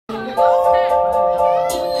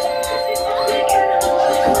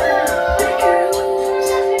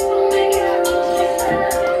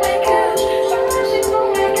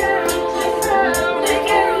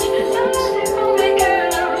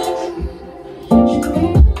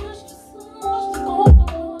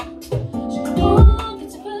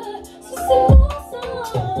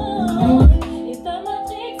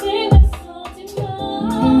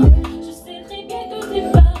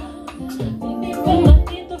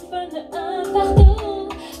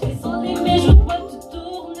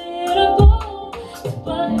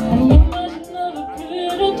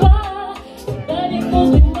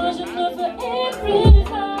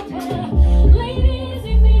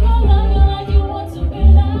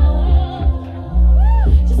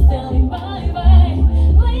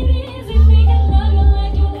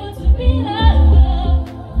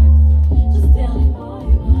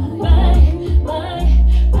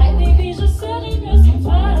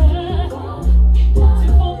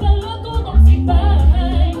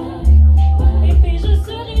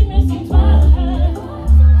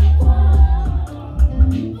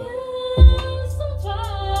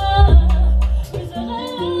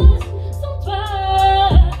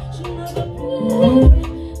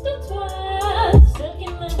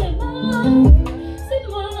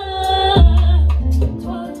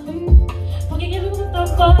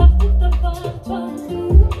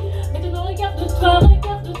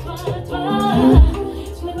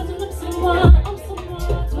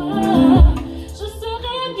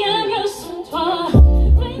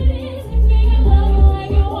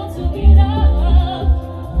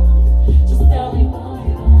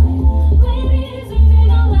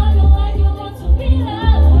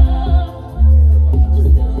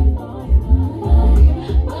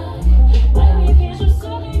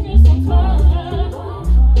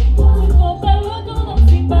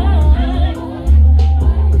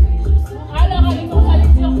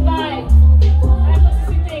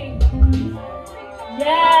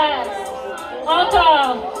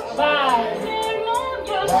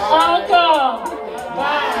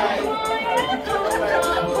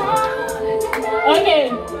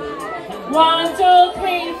1, 2, 3,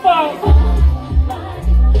 4.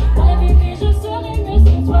 Ouais, bébé, je serai mieux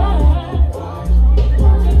sans toi.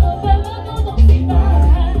 Je peux pas m'attendre, c'est pas.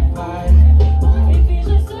 Bébé,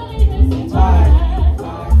 je serai mieux sans toi.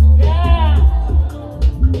 Yeah.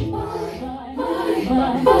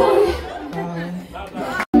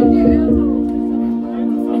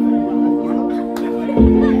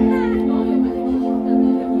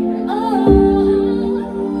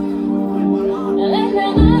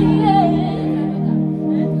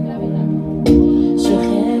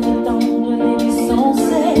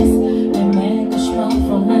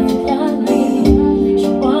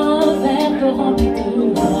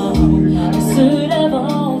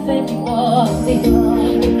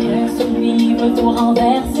 Tout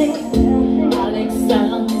renversé,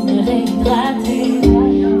 Alexandre réhydraté,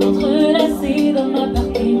 entrelacé dans ma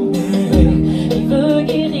partie. Il veut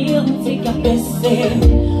guérir mon petit cœur blessé.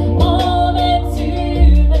 Oh, mais tu,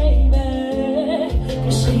 baby, que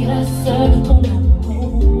je serai la seule de ton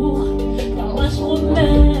amour. Car moi je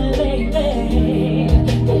promets, baby,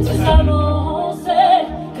 que tu seras mon seul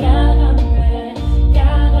caramel,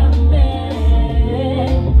 caramel.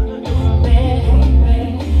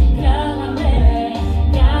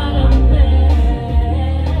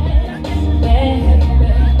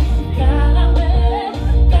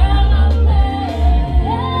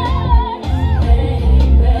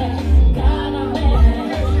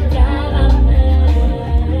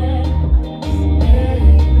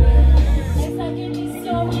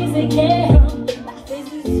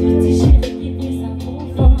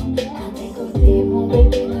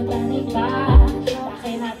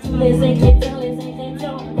 Les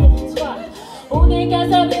ingrédients pour toi. Ou des cas,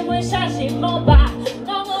 ça veut moi chercher mon bas.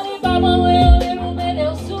 Non, on n'est pas bon, ouais, on est pour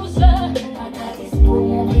mettre sous ça. Pas ta pour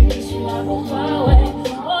mon bébé, je suis là pour toi, ouais.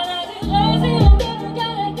 On a du rosé, on peut nous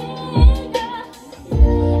garder.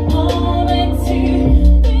 Oh, mais tu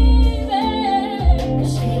disais que je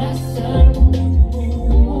suis la seule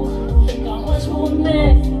pour quand moi je vous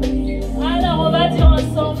mets. Alors on va dire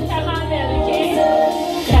ensemble caramel, ok?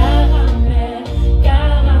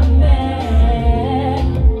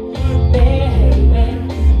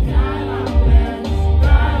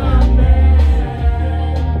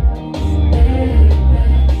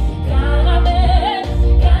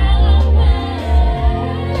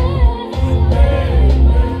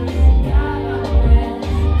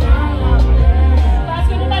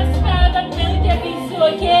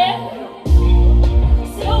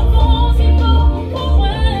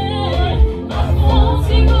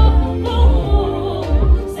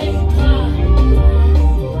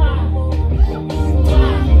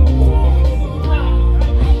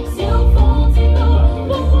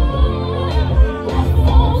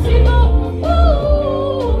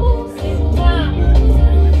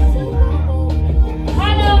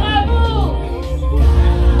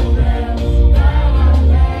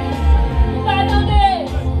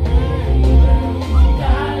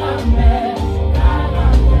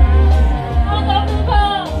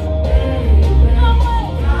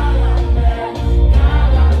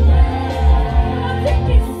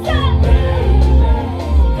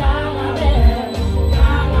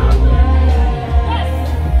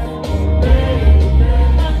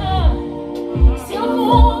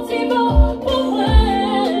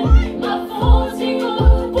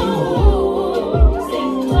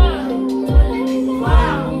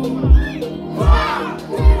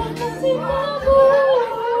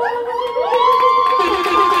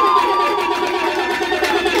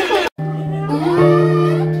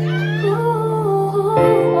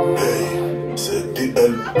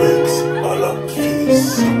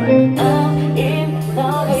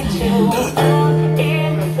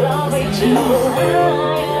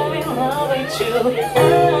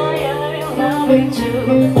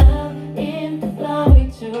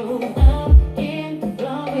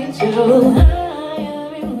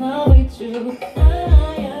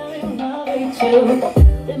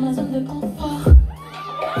 T'es ma zone de confort.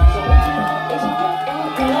 J'en retiens et j'en veux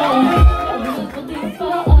encore. Y'a besoin de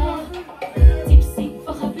d'efforts. Tipsy,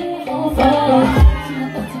 faut rappeler renfort. Tu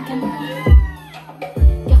m'appartiens qu'à moi,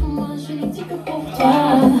 car moi je n'ai dit que pour toi.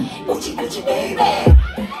 Gucci, Gucci, baby.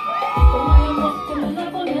 Pour moi, il manque comme la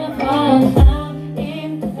première fois. I'm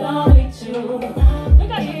in love with you.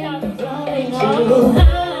 Look at me, I'm in love with you.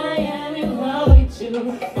 I am in love with you.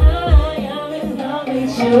 I am in love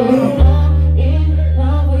with you.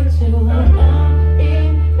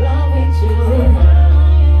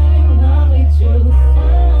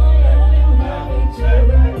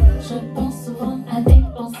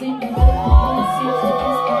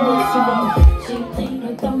 J'ai pris le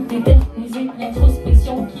temps d'éterniser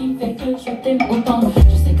l'introspection qui fait que je t'aime autant.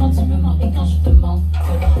 Je sais quand tu me mens.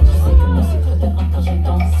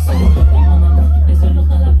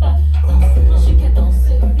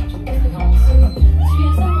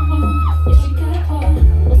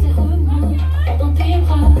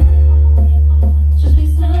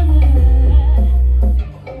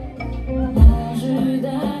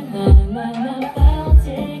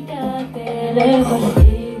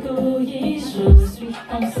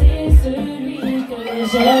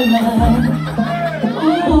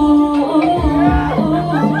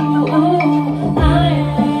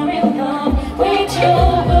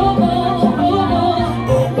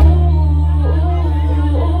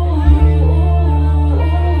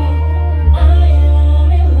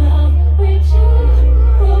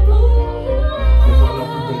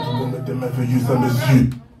 Est-ce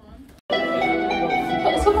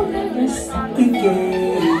qu'on peut faire ça?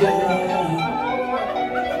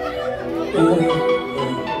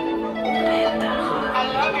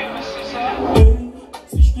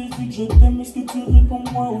 Si je te dis que je t'aime, est-ce que tu réponds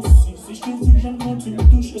moi aussi? Si je te dis que j'aime quand tu me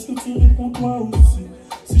touches, est-ce que tu réponds toi aussi?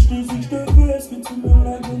 Si je te dis que je te veux, est-ce que tu me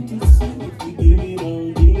la donnes tout de suite? Et puis give it up,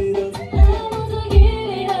 give it up. I want to give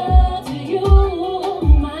it up to you,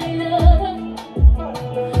 my love.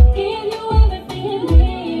 Give you everything you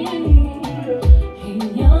need in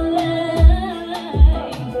your life.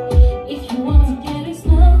 If you want to get it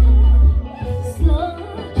slow, slow,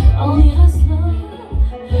 on ira slow.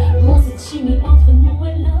 Mon cette chimie entre nous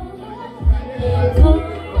est là. Go,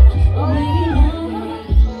 oh baby, now.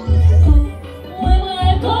 Go, moi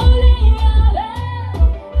vrai coller avec,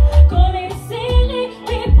 coller serré,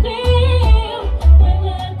 les prières. Moi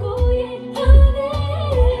vrai couiller avec,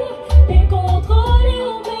 les contrôler, oh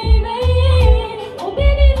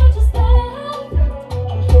baby, don't you stop.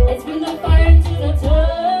 Let's bring the fire to the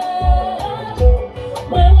top.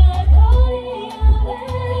 Moi vrai coller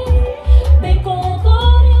avec, les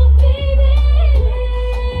contrôler, oh baby.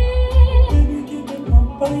 Baby, qui t'aime pas,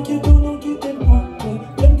 pas inquiétant, non, qui t'aime pas.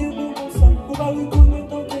 T'aimes que bon ça, pour pas reconnaître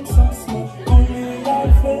dans quel sens. On est la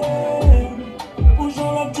fête. Pour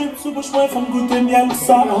Jean la trip, sous bouche, moi, femme goûter bien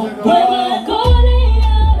ça. Moi vrai coller